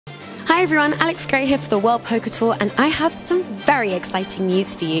Hi everyone, Alex Gray here for the World Poker Tour, and I have some very exciting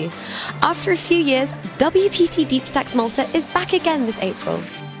news for you. After a few years, WPTDeepStacks Malta is back again this April.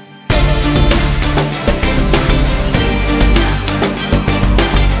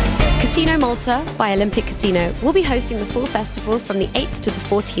 Casino Malta by Olympic Casino will be hosting the full festival from the 8th to the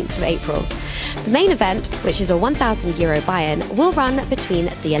 14th of April. The main event, which is a €1,000 buy-in, will run between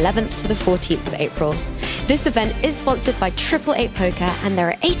the 11th to the 14th of April. This event is sponsored by 888poker, and there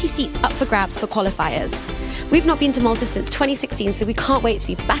are 80 seats up for grabs for qualifiers. We've not been to Malta since 2016, so we can't wait to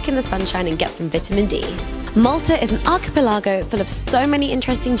be back in the sunshine and get some vitamin D. Malta is an archipelago full of so many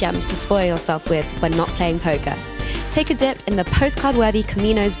interesting gems to spoil yourself with when not playing poker. Take a dip in the postcard-worthy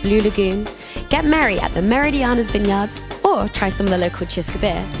Camino's Blue Lagoon, get merry at the Meridiana's Vineyards, or try some of the local Chisca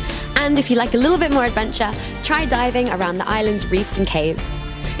beer. And if you like a little bit more adventure, try diving around the island's reefs and caves.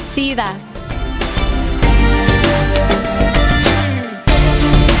 See you there.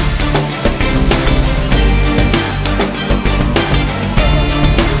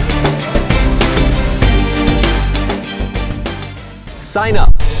 Sign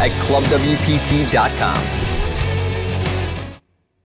up at ClubWPT.com.